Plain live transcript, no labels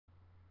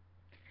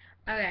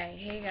Okay,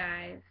 hey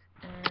guys.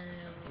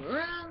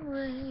 Wrong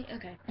way.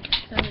 Okay,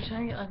 so I'm just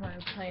trying to get like my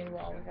plain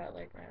wall without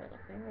like my little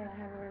thing that I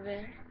have over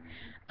there.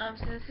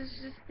 So this is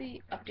just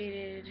the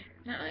updated,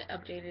 not really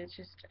updated, it's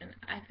just an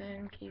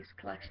iPhone case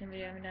collection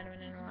video. I haven't done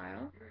one in a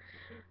while.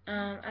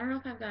 I don't know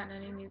if I've gotten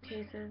any new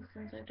cases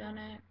since I've done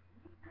it,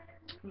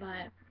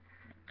 but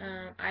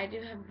I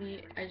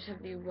just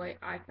have the white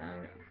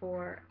iPhone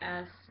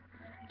 4S.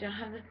 Don't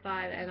have the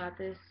 5. I got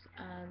this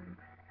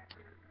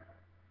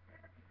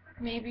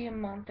maybe a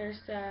month or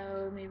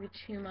so, maybe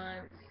 2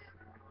 months.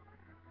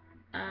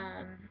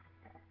 Um,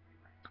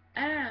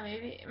 I don't know,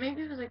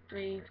 maybe it was like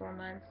 3, 4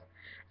 months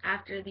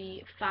after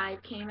the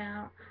 5 came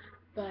out.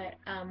 But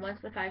once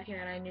the 5 came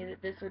out, I knew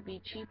that this would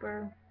be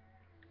cheaper.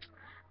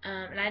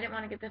 And I didn't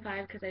want to get the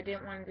 5 because I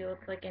didn't want to deal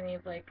with like any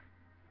of like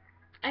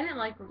I didn't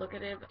like the look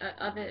of it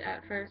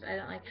at first. I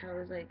didn't like how it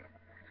was like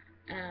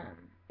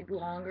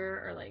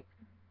longer or like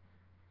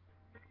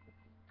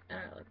I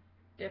don't know like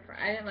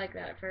different. I didn't like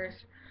that at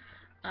first.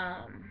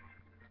 Um,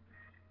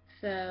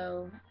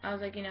 so I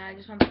was like, I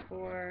just want the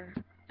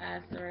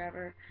 4S or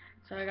whatever.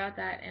 So I got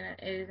that, and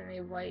it is in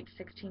a white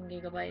 16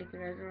 gigabyte. If you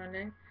guys are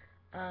wondering.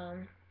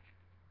 Um,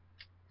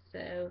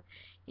 So,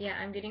 yeah,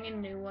 I'm getting a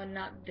new one,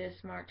 not this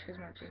March, because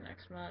March is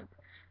next month,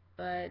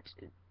 but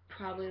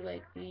probably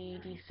like the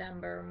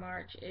December,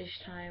 March-ish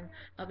time,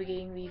 I'll be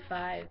getting the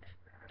 5S,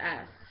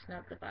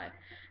 not the 5.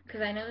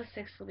 Because I know the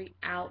 6 will be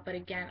out, but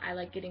again, I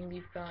like getting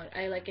the phone.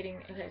 I like getting,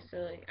 okay, so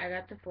like, I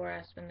got the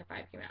 4S when the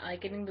 5 came out. I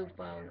like getting the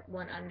phone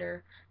one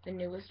under the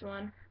newest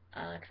one,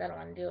 because I don't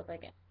want to deal with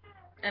like it.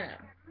 I don't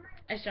know.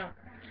 I just don't.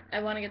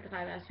 I want to get the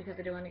 5S because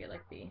I do want to get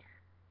like the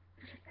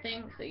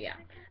thing. So yeah.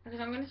 Okay,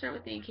 so I'm gonna start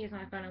with the case on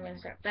my phone. I'm gonna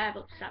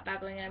stop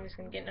babbling, and I'm just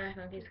gonna get into my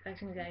phone case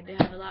collection because I do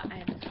have a lot. I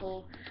have this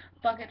whole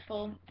bucket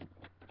full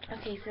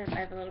of cases. I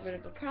have a little bit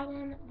of a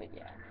problem, but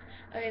yeah.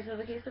 Okay, so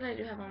the case that I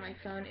do have on my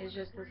phone is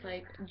just this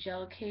like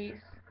gel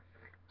case.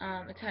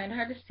 It's kind of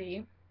hard to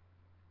see.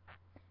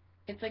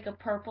 It's like a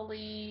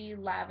purpley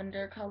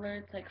lavender color.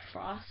 It's like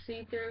frost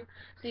see-through,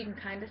 so you can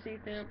kind of see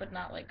through, but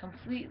not like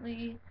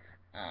completely.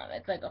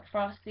 It's like a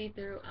frost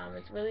see-through.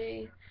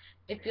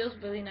 It feels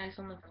really nice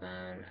on the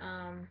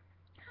phone.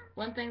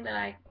 One thing that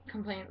I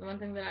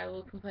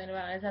will complain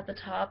about is at the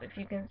top, if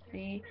you can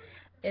see,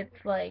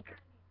 it's like,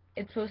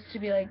 it's supposed to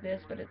be like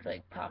this, but it's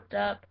like popped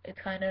up. It's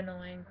kind of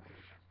annoying,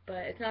 but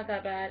it's not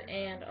that bad.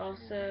 And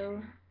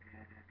also,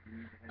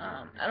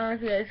 I don't know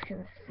if you guys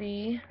can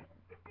see,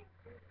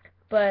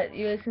 but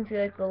you guys can see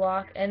like the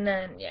lock, and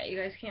then, yeah, you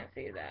guys can't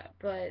see that,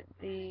 but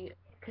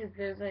because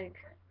there's like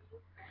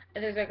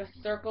a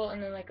circle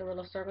and then like a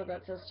little circle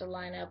that's supposed to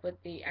line up with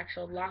the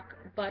actual lock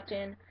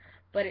button,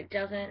 but it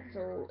doesn't.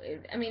 So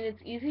I mean,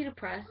 it's easy to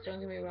press. Don't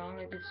get me wrong.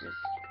 Like it's just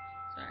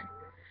sorry,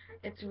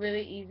 it's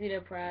really easy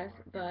to press,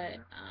 but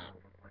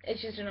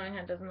it's just annoying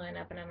how it doesn't line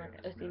up, and I'm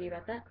like OCD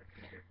about that.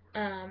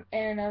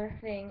 And another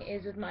thing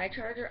is with my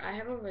charger, I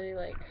have a really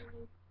like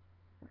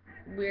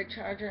weird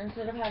charger.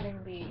 Instead of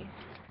having the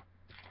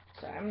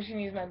sorry, I'm just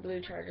gonna use my blue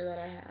charger that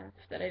I have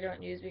that I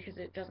don't use because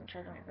it doesn't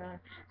charge on my phone.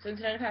 So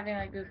instead of having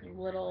like this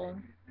little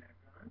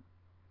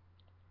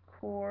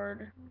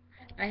cord,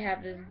 I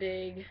have this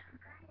big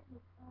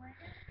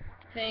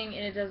thing,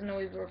 and it doesn't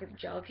always work with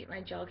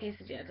my gel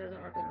cases. Yeah, it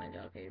doesn't work with my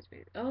gel case.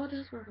 Oh, it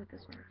does work with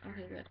this one.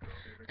 Okay, good.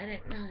 I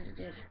didn't know that it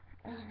did.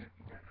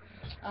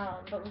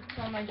 But with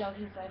some of my gel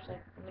cases, I have to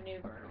like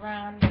maneuver it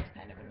around. It's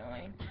kind of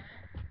annoying.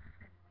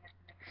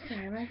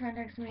 Sorry, my friend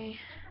texted me.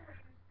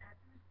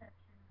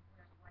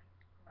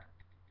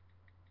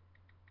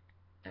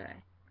 Okay.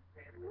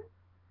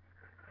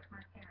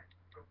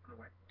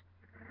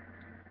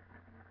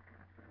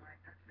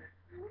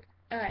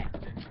 Alright,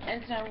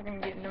 and so now we're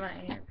gonna get into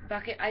my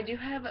bucket. I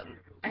have,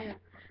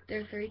 there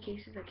are 3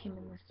 cases that came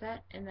in the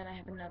set, and then I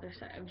have another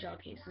set of gel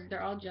cases.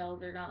 They're all gel,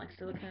 they're not like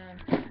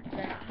silicone,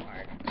 they're not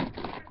hard.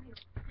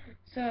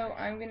 So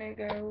I'm gonna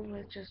go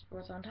with just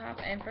what's on top,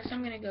 and first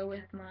I'm gonna go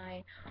with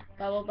my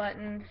bubble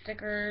button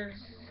stickers.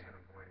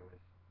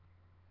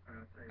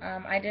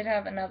 I did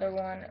have another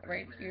one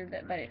right here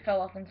but it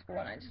fell off in school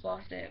and I just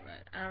lost it,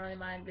 but I don't really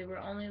mind. They were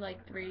only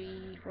like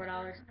 $3,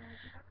 $4.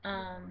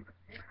 Um,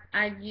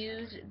 I've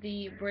used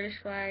the British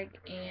flag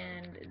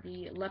and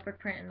the leopard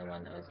print and the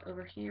one that was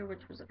over here,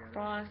 which was a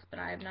cross, but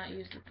I have not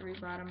used the 3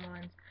 bottom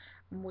ones.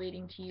 I'm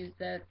waiting to use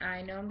that.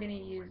 I know I'm going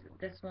to use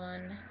this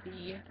one,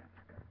 the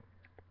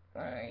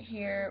one right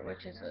here,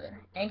 which is an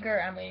anchor.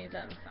 I'm going to use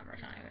that in the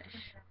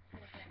summertime-ish.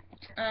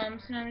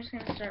 So now I'm just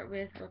going to start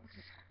with what's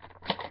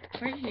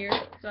right here.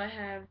 So I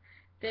have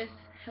this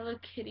Hello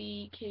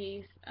Kitty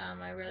case.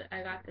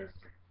 I got this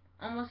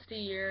almost a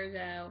year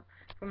ago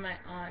from my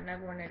aunt, and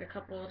I've worn it a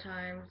couple of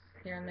times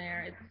here and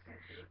there. It's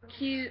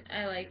cute,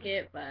 I like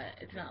it, but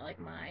it's not like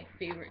my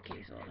favorite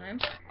case all the time.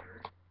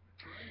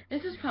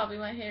 This is probably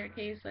my favorite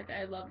case. Like,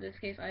 I love this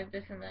case. I have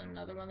this and then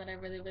another one that I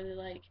really, really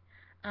like.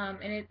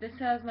 And this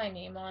has my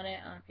name on it.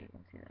 I don't know if you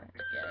can see that.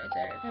 Yeah, right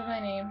there. It says my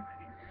name.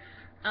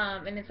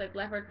 And it's like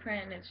leopard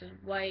print, and it's just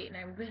white, and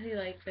I really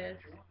like this.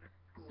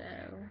 So,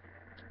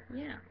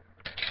 yeah.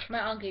 My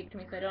aunt gave it to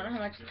me, so I don't know how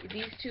much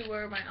these two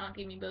were. My aunt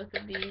gave me both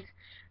of these.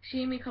 She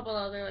gave me a couple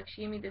other, like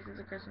she gave me this as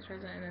a Christmas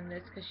present, and then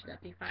this because she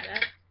got the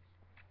 5S.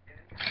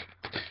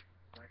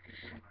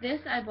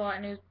 This I bought,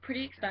 and it was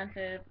pretty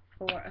expensive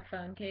for a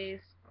phone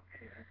case.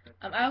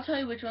 I'll tell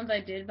you which ones I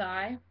did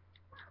buy.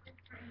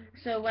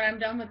 So when I'm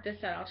done with this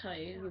set, I'll tell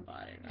you who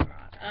bought it or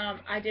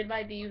not. I did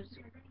buy these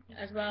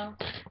as well.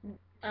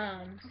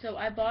 So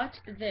I bought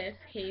this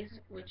case,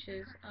 which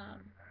is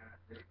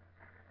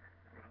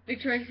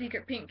Victoria's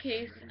Secret pink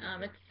case.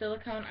 It's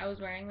silicone. I was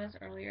wearing this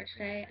earlier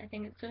today. I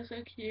think it's so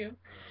cute.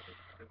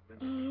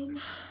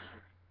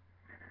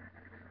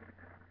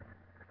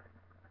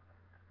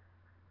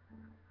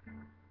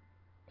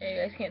 Yeah,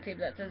 you guys can't see,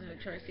 but that says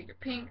Victoria's Secret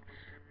pink.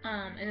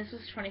 And this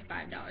was $25,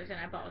 and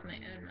I bought with my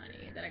own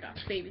money that I got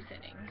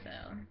babysitting. So,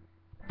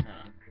 okay.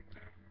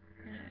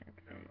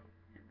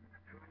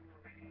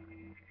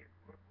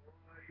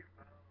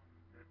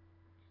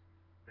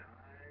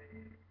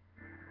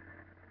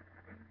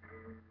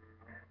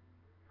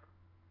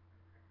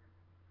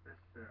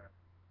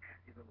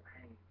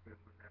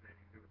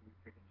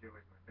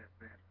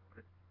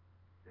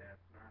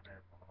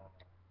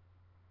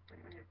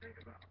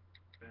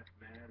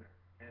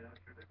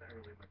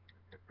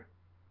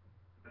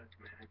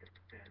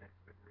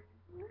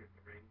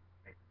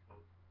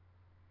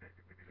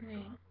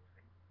 Okay.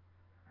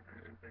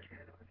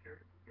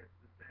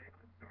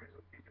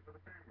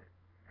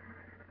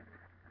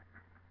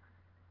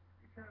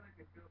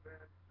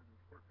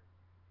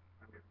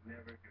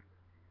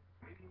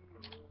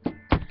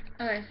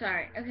 Okay,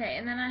 sorry. Okay,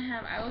 and then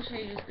I will show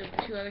you just the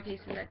two other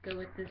cases that go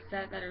with this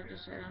set that are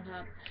just right on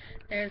top.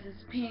 There's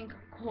this pink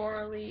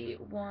corally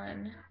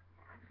one.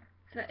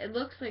 So it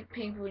looks like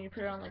pink, but when you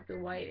put it on like the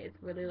white, it's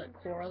really like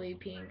corally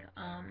pink.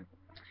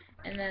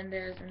 And then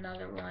there's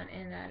another one,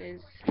 and that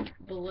is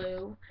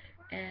blue.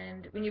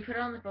 And when you put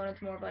it on the phone,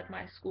 it's more of like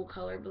my school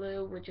color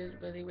blue, which is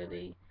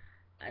really,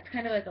 it's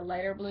kind of like a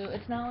lighter blue.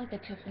 It's not like a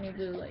Tiffany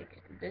blue like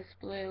this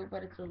blue,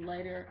 but it's a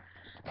lighter,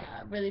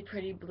 really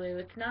pretty blue.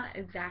 It's not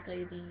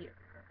exactly the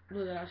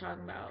blue that I was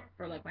talking about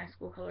for like my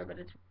school color, but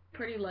it's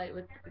pretty light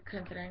with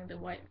considering the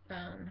white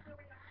phone.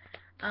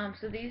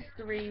 So these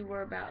three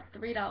were about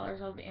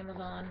 $3 off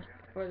Amazon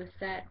for the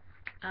set.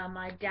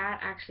 My dad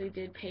actually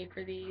did pay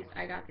for these.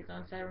 I got these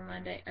on Cyber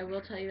Monday. I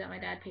will tell you that my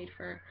dad paid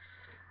for,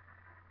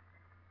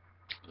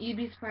 you'd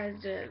be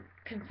surprised, a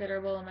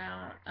considerable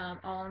amount,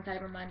 all on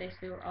Cyber Monday, so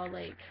they were all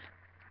like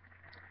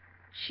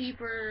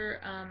cheaper.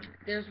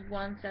 There's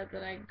one set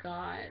that I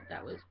got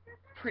that was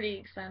pretty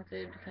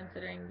expensive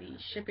considering the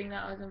shipping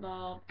that was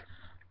involved.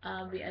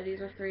 These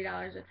were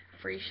 $3 with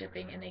free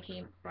shipping, and they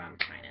came from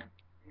China.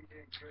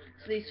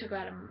 So these took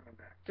about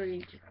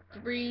three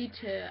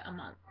to a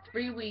month,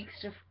 3 weeks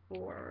to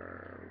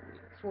 4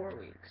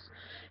 weeks,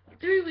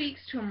 3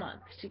 weeks to a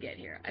month to get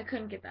here. I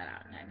couldn't get that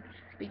out in time,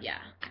 but yeah.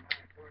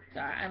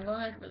 Sorry, I'm going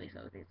like really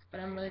slow with these, but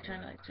I'm really trying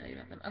to like tell you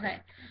about them.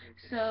 Okay,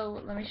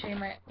 so let me show you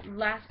my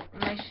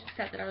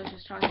set that I was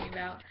just talking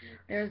about.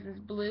 There's this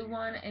blue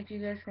one. If you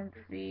guys can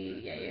see,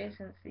 yeah, you guys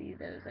can see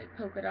those like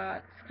polka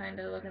dots kind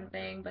of looking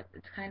thing, but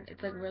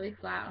it's like really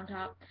flat on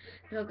top.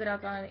 The polka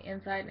dots on the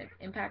inside, and it's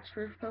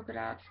impact-proof polka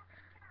dots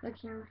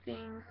looking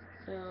things.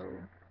 So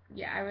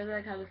yeah, I really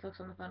like how this looks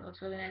on the phone. It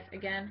looks really nice.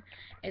 Again,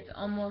 it's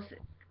almost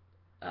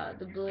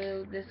the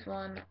blue. This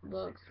one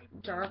looks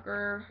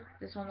darker.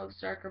 This one looks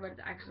darker, but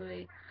it's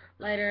actually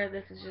lighter.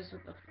 This is just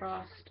with the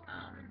frost.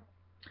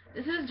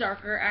 This is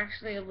darker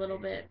actually a little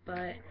bit,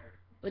 but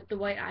with the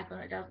white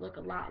iPhone, it does look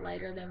a lot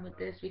lighter than with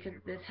this because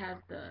this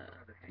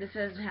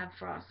doesn't have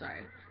frost.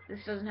 Sorry,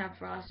 this doesn't have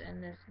frost,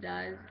 and this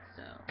does.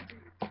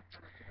 So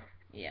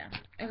yeah.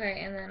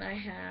 Okay, and then I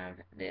have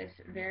this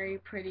very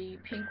pretty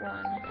pink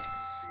one.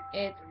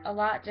 It's a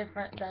lot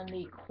different than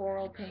the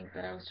coral pink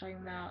that I was talking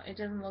about. It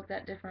doesn't look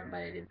that different,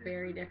 but it is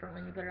very different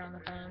when you put it on the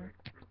phone.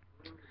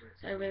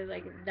 So I really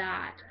like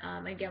that.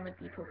 Again, with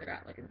the polka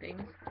dot looking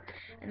things.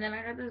 And then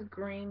I got this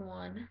green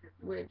one,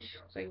 which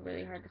is like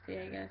really hard to see,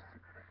 I guess.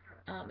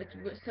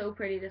 It's so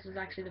pretty. This was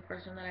actually the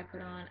first one that I put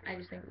on. I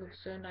just think it looks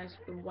so nice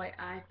with the white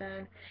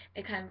iPhone.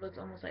 It kind of looks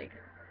almost like,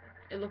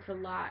 it looks a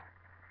lot,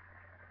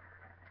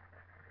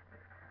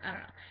 I don't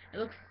know. It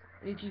looks,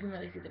 you can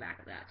really see the back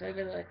of that. So I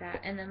really like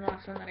that. And then the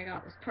last one that I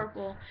got was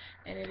purple,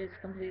 and it is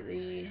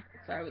completely,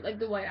 sorry, like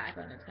the white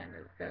iPhone is kind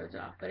of goes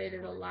off, but it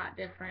is a lot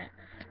different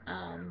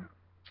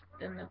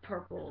than the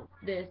purple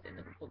this and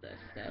the purple this.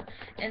 So,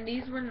 and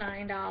these were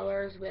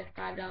 $9 with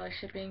 $5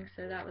 shipping.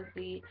 So that was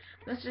the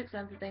most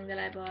expensive thing that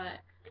I bought.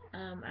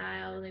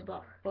 I only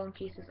bought phone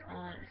cases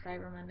on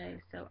Cyber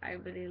Monday, so I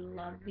really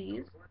love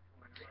these.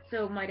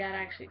 So my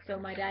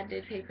dad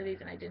did pay for these,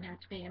 and I didn't have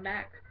to pay him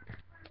back.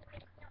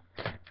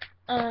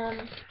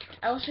 Um,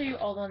 I will show you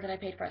all the ones that I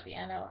paid for at the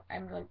end.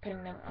 I'm like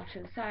putting them off to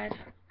the side.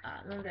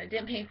 The ones that I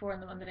didn't pay for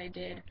and the one that I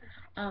did.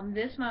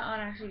 This my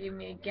aunt actually gave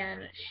me again.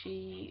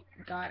 She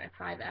got a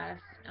 5S.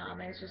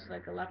 And it's just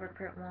like a leopard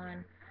print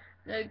one.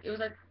 Like it was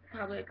like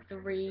probably like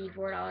 $3,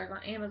 $4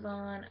 on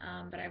Amazon.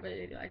 But I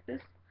really do like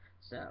this.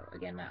 So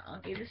again, my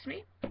aunt gave this to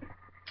me.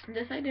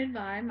 This I did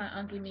buy. My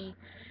uncle gave me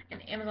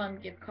an Amazon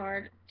gift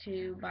card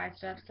to buy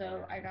stuff,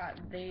 so I got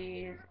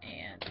these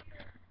and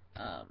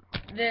um,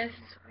 this,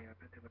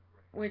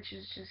 which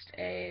is just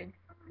a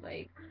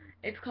like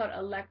it's called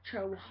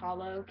Electro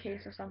Hollow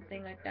case or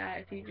something like that.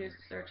 If you just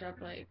search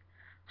up like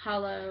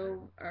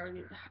hollow or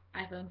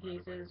iPhone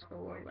cases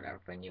for whatever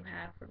phone you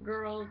have for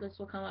girls, this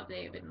will come up.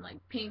 They have it in like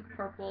pink,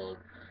 purple,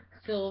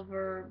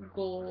 silver,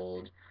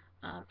 gold.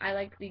 I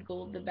like the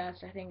gold the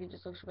best. I think it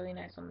just looks really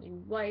nice on the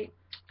white.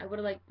 I would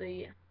have liked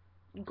the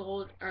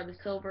gold or the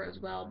silver as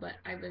well, but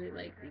I really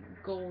like the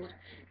gold.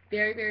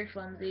 Very, very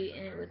flimsy,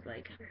 and it was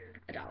like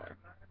 $1.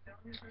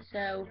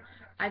 So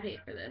I paid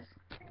for this.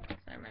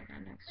 Sorry, my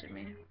friend next to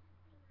me.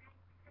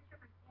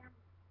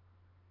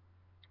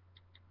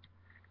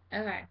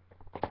 Okay.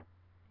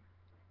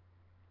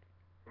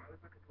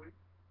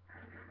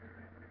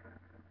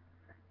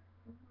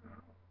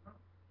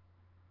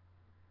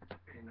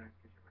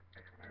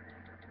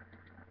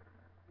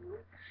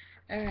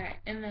 Okay,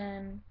 and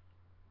then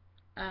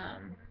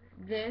um,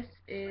 this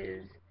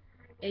is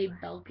a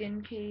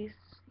Belkin case.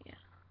 Yeah,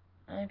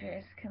 I don't know if you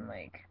guys can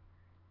like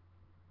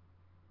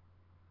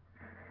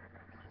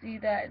see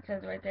that. It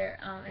says right there.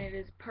 And it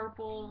is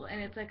purple,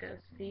 and it's like a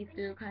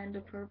see-through kind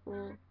of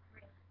purple. I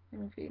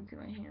don't know if you can see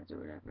my hands or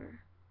whatever.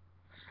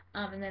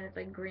 And then it's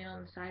like green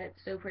on the side.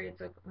 It's so pretty.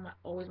 It's like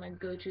always my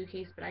go-to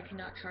case, but I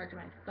cannot charge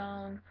my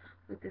phone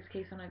with this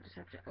case on. I just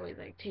have to always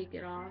like take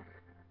it off.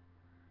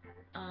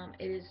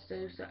 It is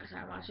so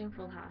I'm watching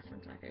Full House,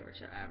 it's my favorite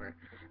show ever.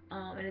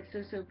 And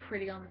it's so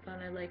pretty on the phone.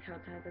 I like how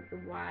it has like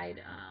the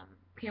wide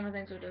camera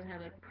thing, so it doesn't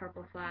have like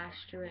purple flash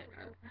to it.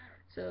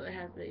 So it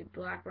has the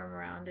black rim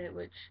around it,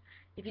 which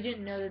if you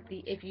didn't know that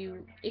the if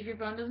your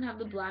phone doesn't have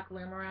the black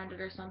rim around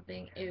it or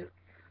something,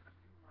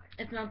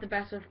 it's not the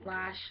best with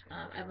flash.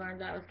 I've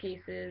learned that with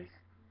cases.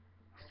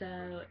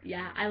 So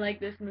yeah, I like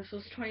this, and this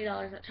was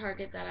 $20 at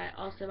Target that I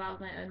also bought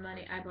with my own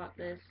money. I bought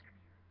this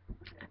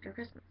after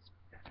Christmas.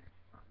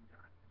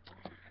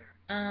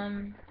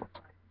 Um,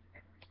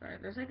 Sorry,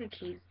 there's like a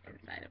case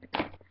inside of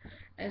it.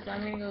 And so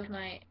I'm gonna go with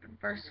my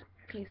first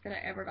case that I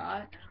ever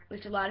got,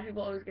 which a lot of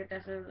people always get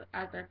this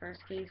as their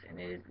first case, and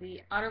it is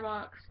the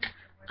OtterBox.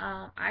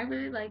 I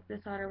really like this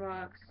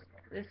OtterBox.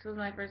 This was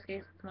my first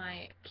case. It's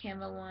my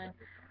camo one.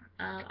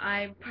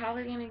 I'm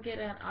probably gonna get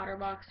an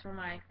OtterBox for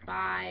my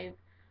 5.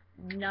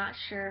 Not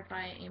sure if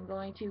I am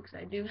going to, because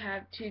I do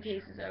have 2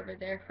 cases over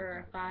there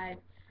for a 5.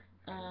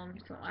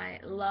 So I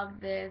love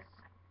this.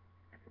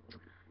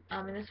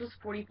 And this was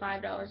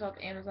 $45 off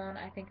Amazon.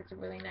 I think it's a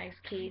really nice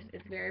case.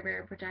 It's very,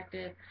 very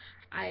protective.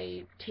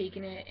 I've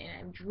taken it and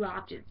I've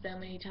dropped it so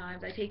many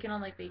times. I take it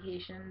on like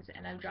vacations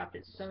and I've dropped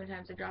it so many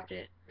times.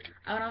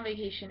 I went on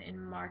vacation in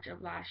March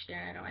of last year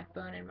and I got my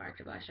phone in March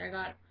of last year. I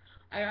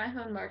got my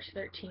phone March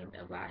 13th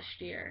of last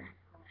year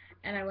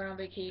and I went on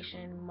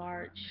vacation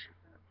March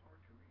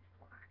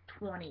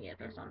 20th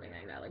or something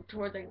like that, like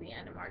towards like the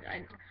end of March.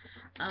 I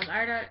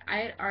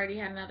had already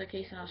had another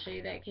case, and I'll show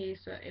you that case.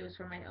 So it was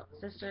for my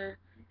sister.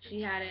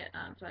 She had it.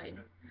 So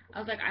I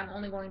was like, I'm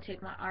only going to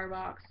take my R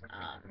box.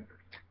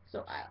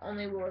 So I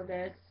only wore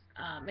this.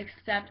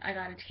 Except I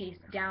got a case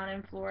down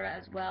in Florida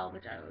as well,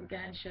 which I will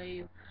again show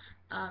you.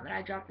 And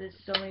I dropped this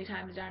so many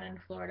times down in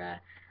Florida.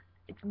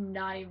 It's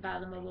not even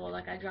fathomable.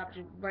 Like I dropped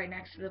it right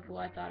next to the pool.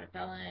 I thought it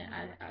fell in.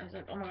 I was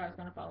like, oh my god, it's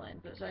gonna fall in.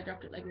 But so I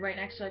dropped it like right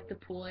next to like the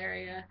pool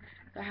area.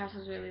 The house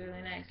is really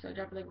really nice. So I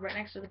dropped it like right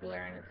next to the pool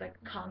area, and it's like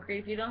concrete.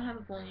 If you don't have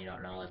a pool and you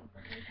don't know, like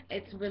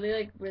it's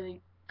like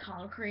really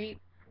concrete.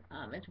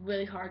 It's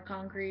really hard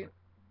concrete.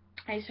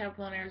 I used to have a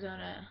pool in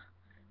Arizona,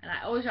 and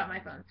I always drop my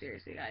phone.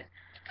 Seriously, guys.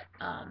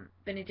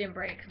 But it didn't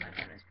break because my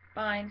phone is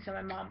fine. So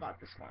my mom bought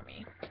this for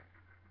me.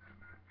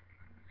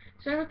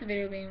 Sorry about the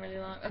video being really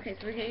long. Okay,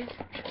 so the case,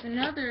 so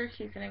another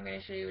case that I'm going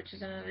to show you, which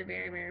is another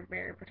very, very,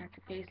 very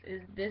protective case,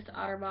 is this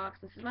OtterBox.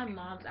 This is my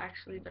mom's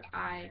actually, but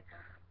I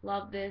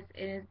love this.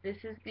 This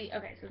is the,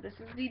 okay, so this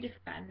is the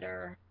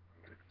Defender,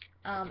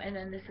 and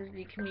then this is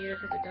the Commuter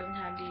because it doesn't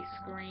have the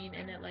screen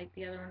in it like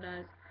the other one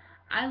does.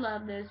 I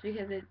love this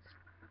because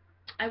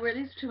I wear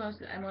these to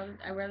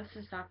I wear this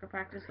to soccer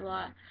practice a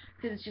lot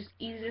because it's just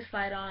easy to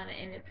slide on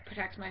and it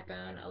protects my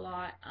phone a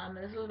lot.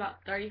 This was about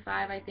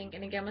 35 I think,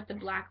 and again with the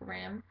black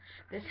rim.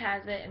 This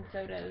has it, and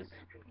so does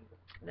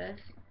this.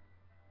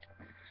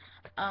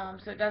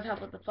 So it does help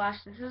with the flash.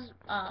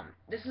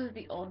 This is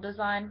the old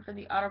design for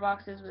the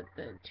OtterBoxes with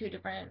the 2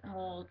 different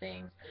hole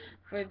things.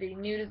 For the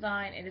new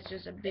design, it is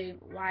just a big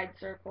wide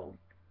circle.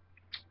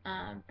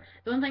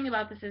 The one thing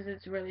about this is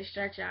it's really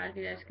stretched out. If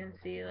you guys can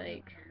see,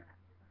 like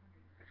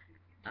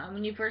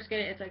when you first get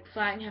it, it's like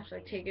flat and you have to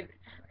like take it.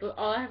 But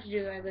all I have to do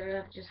is I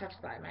literally just have to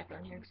slide my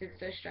phone here because it's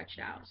so stretched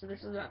out. So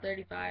this is about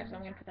 35, so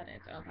I'm going to put that in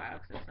its own file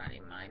because it's not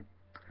even mine.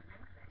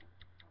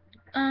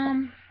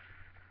 Um,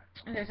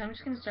 okay, so I'm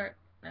just going to start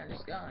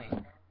just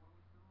going.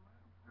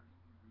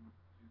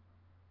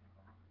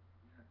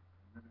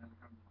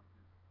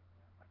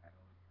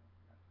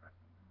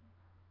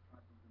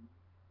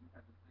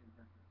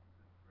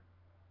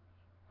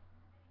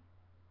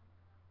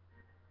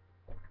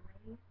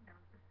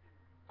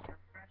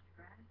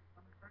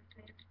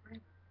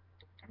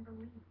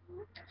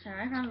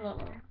 Sorry, my phone's a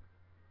little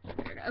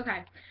weird.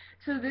 Okay,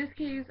 so this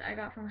case I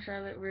got from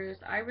Charlotte Russe.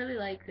 I really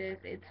like this.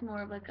 It's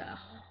more of like a,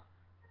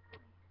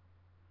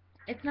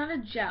 it's not a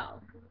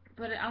gel,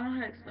 but I don't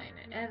know how to explain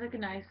it. It has like a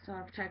nice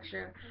soft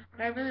texture,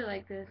 but I really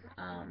like this.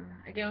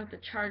 Again with the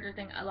charger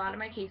thing, a lot of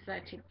my cases I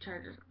take the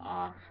chargers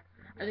off,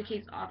 or the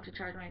case off to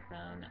charge my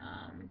phone.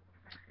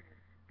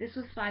 This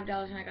was $5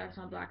 and I got this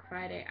on Black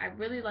Friday. I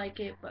really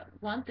like it, but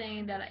one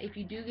thing that if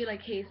you do get a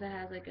case that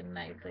has like a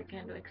nice, like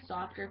kind of like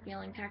softer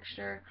feeling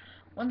texture,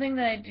 one thing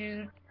that I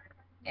do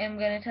am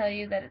gonna tell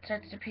you that it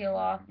starts to peel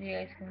off. You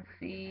guys can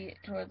see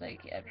towards like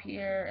up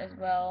here as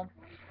well,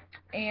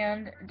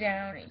 and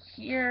down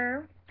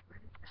here.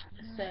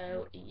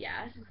 So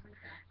yes,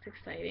 it's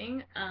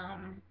exciting.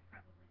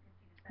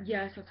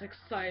 Yes, that's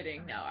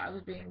exciting. No, I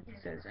was being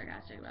so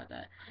sarcastic about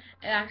that.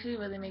 It actually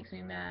really makes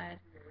me mad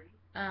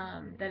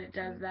that it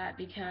does that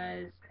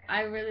because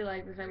I really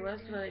like this. I was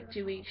for like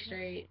 2 weeks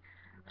straight.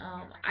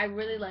 I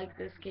really like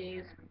this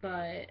case,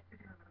 but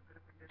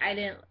I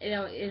didn't.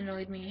 It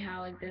annoyed me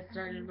how like this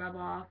started to rub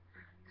off.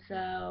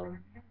 So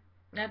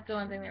that's the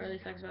one thing that really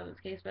sucks about this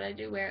case. But I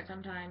do wear it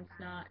sometimes,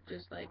 not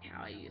just like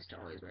how I used to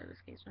always wear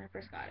this case when I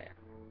first got it.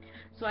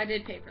 So I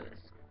did pay for this.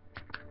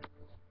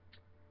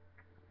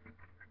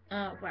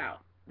 Wow.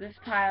 This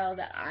pile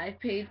that I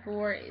paid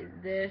for is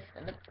this,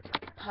 and the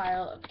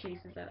pile of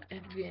cases that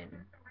I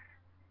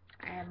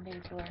haven't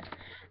paid for.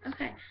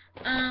 Okay.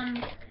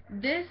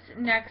 This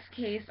next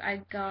case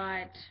I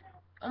got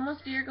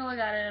almost a year ago. I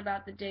got it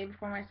about the day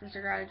before my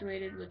sister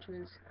graduated, which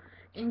was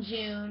in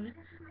June.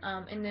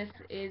 And this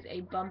is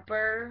a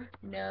bumper,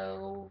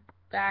 no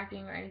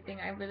backing or anything.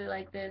 I really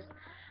like this.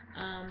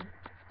 Um,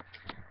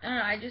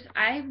 I don't know.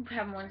 I have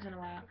them once in a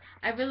while.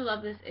 I really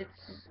love this. It,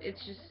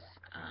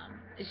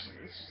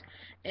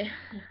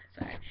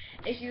 sorry.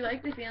 If you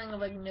like the feeling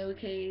of like no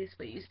case,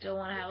 but you still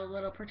want to have a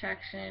little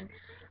protection,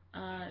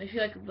 if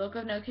you like the look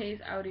of no case,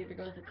 I would either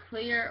go with a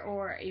clear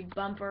or a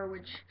bumper,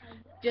 which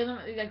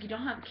doesn't like you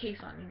don't have a case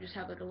on. You just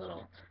have like a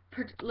little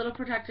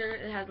protector.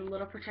 It has a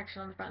little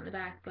protection on the front and the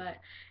back, but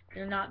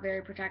they're not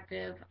very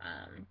protective.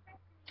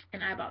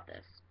 And I bought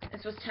this.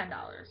 This was $10.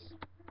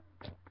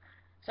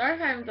 Sorry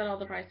if I haven't said all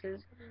the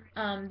prices.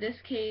 This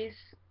case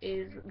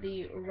is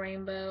the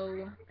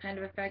rainbow kind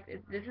of effect.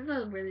 This is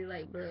a really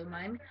light blue.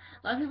 Mine,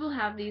 a lot of people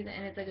have these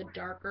and it's like a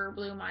darker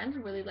blue. Mine's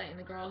really light, and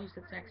the girl who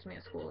sits next to me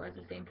at school has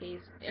the same case.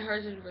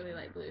 Hers is really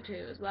light blue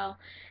too as well.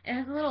 It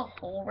has a little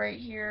hole right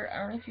here. I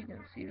don't know if you can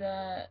see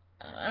that.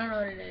 I don't know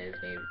what it is.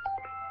 Maybe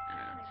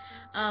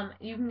I don't know.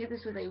 You can get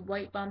this with a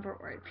white bumper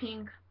or a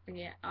pink.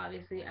 Yeah,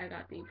 obviously I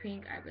got the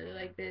pink. I really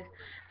like this.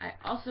 I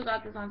also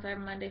got this on Cyber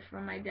Monday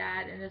from my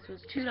dad, and this was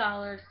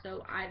 $2,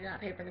 so I did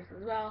not pay for this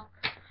as well.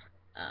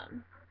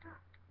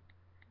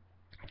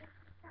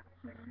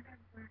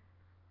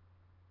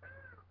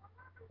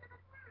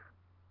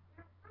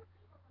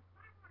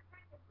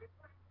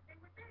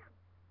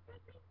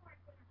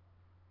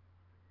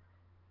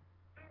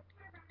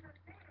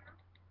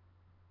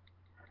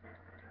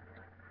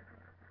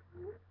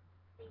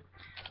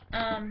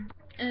 Um,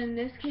 and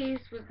this case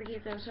was the case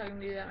I was talking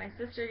to you that my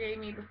sister gave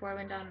me before I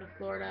went down to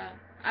Florida.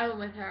 I went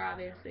with her,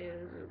 obviously. It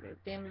was a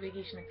family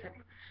vacation, except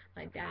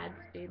my dad's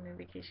family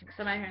vacation,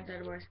 because my parents are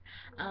divorced.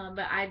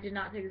 But I did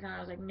not take this on. I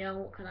was like,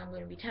 no, because I'm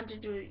going to be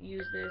tempted to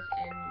use this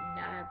and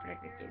not have a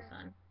protective case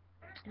on.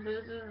 So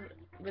this is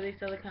really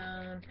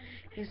silicone.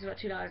 This is about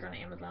 $2 on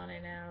Amazon, I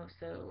know.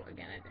 So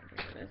again, I didn't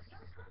pay for this.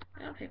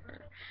 I don't pay for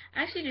it.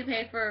 I actually do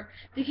pay for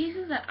the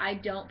cases that I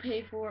don't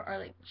pay for are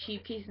like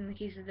cheap cases, and the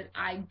cases that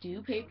I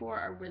do pay for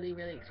are really,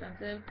 really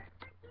expensive.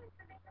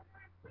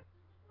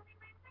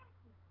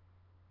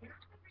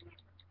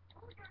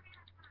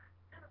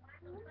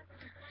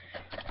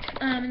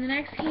 And the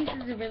next case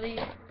is a really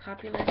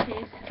popular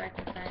case. If I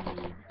can find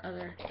the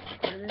other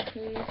part of this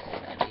case,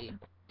 that'd be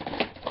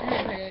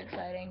pretty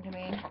exciting to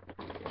me.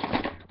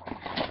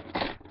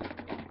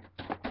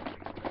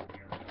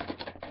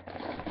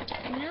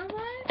 You know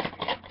what?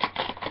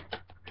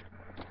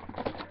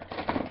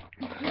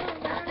 I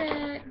got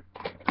it.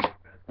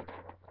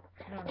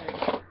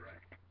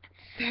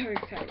 So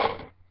exciting.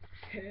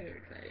 So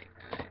exciting.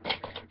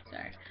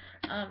 Sorry.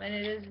 And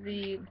it is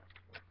the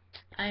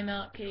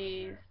iMelt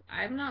case.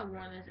 I've not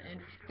worn this in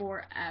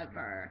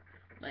forever.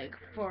 Like,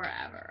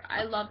 forever.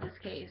 I love this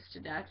case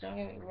to death, don't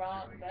get me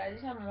wrong, but I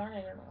just haven't worn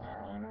it in a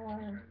while. I don't know why.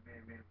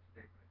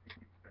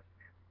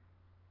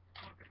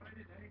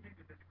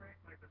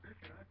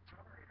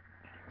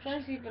 I'm trying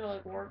to see if it'll,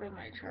 like, work with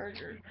my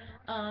charger.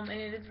 And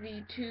it is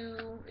the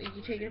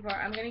you take it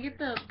apart. I'm gonna get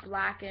the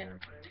black and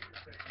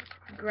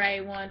gray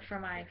one for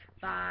my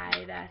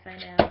 5S, I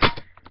know.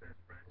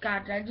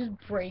 God, did I just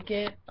break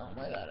it? Oh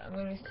my god, I'm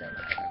gonna be so mad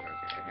if I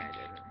broke it. Okay, I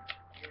didn't.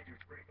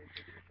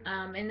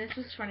 And this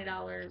was $20,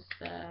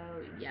 so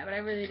yeah, but I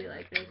really do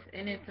like this,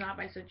 and it's not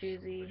by So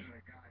Choosy,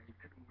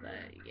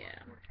 but yeah.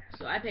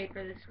 So I paid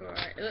for this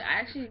I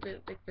actually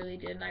really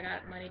did, and I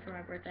got money for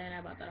my birthday, and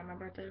I bought that on my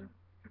birthday.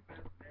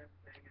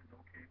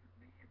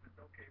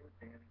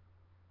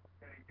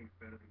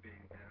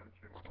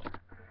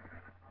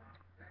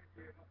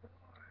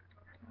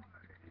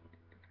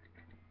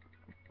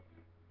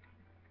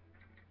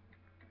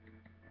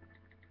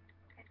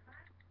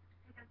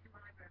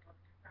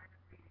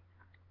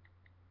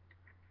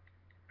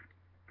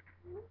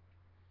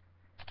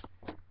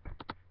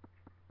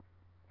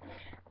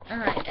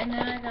 And then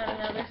I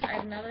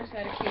have another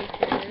set of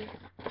cases,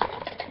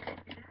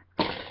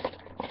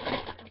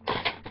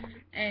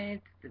 and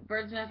it's the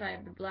bird's nest. I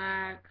have the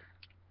black,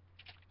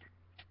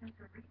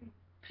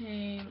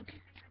 pink,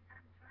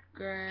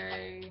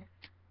 gray,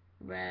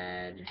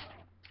 red,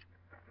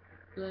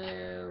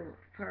 blue,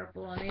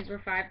 purple, and these were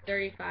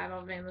 $5.35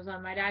 off of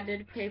Amazon. My dad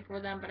did pay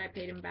for them, but I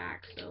paid him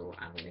back, so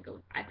I'm gonna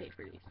go. I paid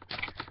for these.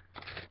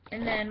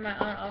 And then my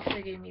aunt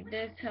also gave me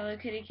this Hello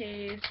Kitty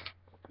case.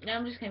 Now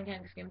I'm just gonna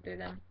kind of skim through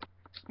them.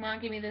 My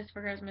aunt gave me this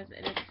for Christmas.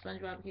 It is a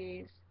SpongeBob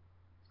case.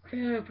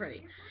 So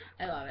pretty.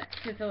 I love it.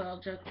 It's a little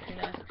joke between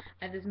us.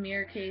 I have this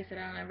mirror case that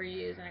I don't ever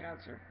use, and I got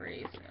this for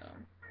free, so.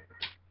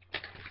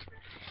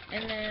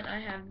 And then I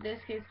have this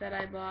case that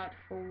I bought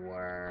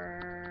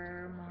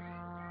for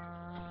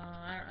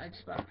I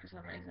just bought it for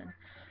some reason.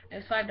 It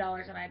was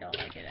 $5, and I don't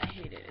like it. I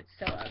hate it. It's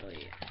so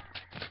ugly.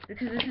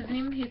 Because this isn't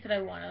even a case that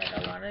I wanted.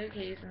 Like, I wanted a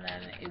case, and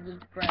then it was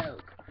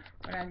broke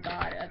when I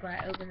got it. Like, when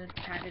I opened this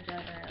package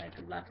up and I, like,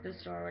 left the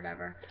store or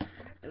whatever,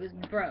 it was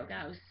broke, and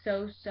I was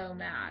so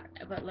mad.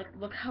 But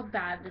look how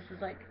bad this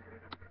is, like,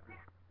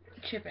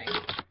 chipping.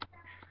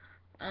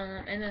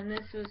 And then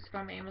this was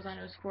from Amazon.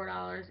 It was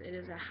 $4. It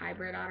is a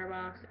hybrid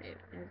OtterBox. It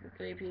has the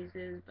 3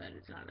 pieces, but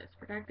it's not as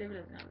protective.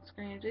 It doesn't have the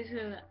screen.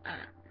 Basically, I don't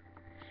know.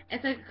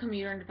 It's like a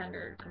commuter and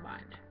defender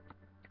combined.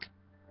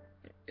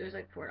 It was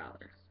like $4,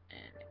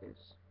 and it was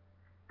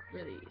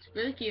it's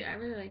really cute. I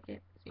really like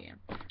it. So yeah,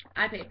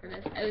 I paid for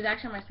this. It was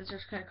actually my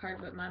sister's credit card,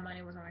 but my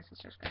money was on my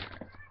sister's credit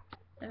card.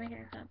 Does that make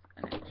any sense?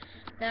 Okay.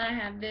 Then I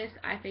have this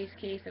iFace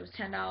case that was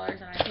 $10,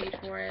 and I paid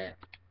for it.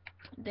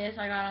 This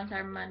I got on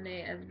Cyber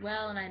Monday as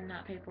well, and I did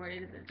not pay for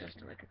it. It is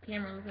just like a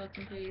camera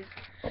reflecting case.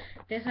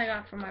 This I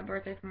got for my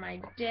birthday from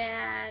my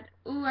dad.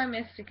 Ooh, I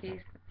missed a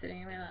case that's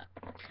sitting in my lap.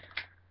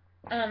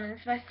 And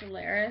it's by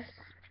Solaris.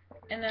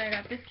 And then I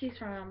got this case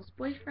from my mom's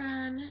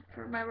boyfriend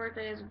for my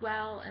birthday as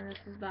well, and this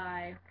is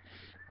by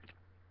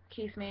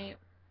Casemate.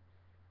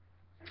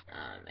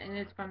 And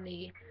it's from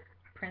the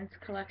Prince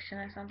collection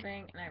or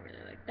something, and I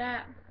really like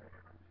that.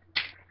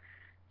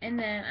 And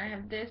then I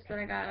have this that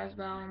I got as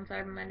well on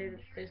Cyber Monday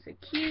that's so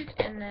cute.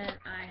 And then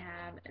I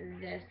have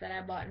this that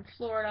I bought in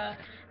Florida,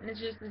 and it's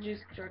just the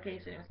juice control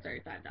case, and it was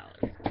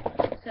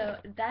 $35. So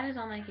that is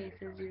all my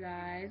cases, you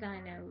guys.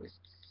 I know, it was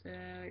so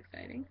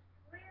exciting.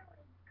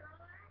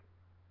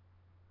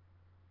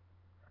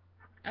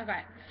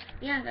 Okay,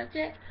 yeah, that's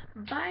it.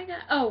 Bye,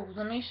 guys. Oh,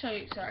 let me show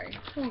you. Sorry.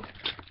 Ooh.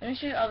 Let me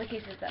show you all the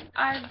cases that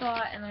I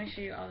bought, and let me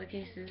show you all the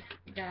cases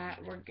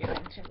that were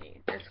given to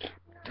me. It's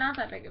not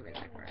that big of a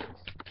difference.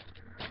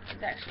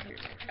 It's actually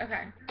pretty big.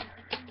 Okay.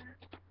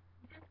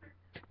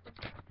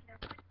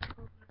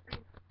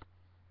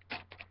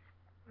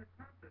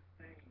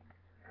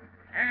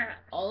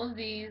 All of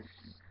these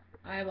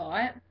I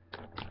bought.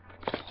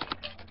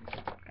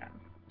 Okay.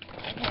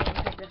 I can't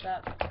even pick this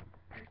up.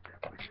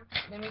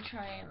 Let me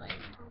try and like.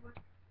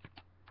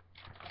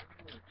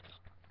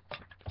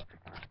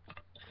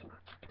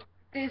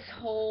 This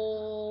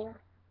whole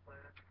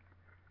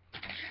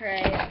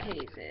tray of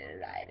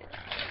cases I did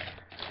not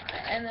buy.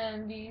 And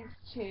then these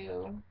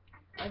two,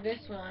 this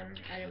one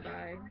I didn't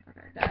buy.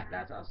 Okay,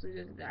 that's also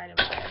just I didn't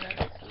buy. And then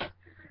this was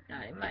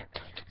not in mine.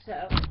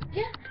 So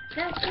yeah,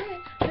 that's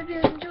it. Hope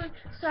you guys enjoyed.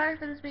 Sorry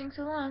for this being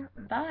so long.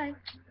 Bye.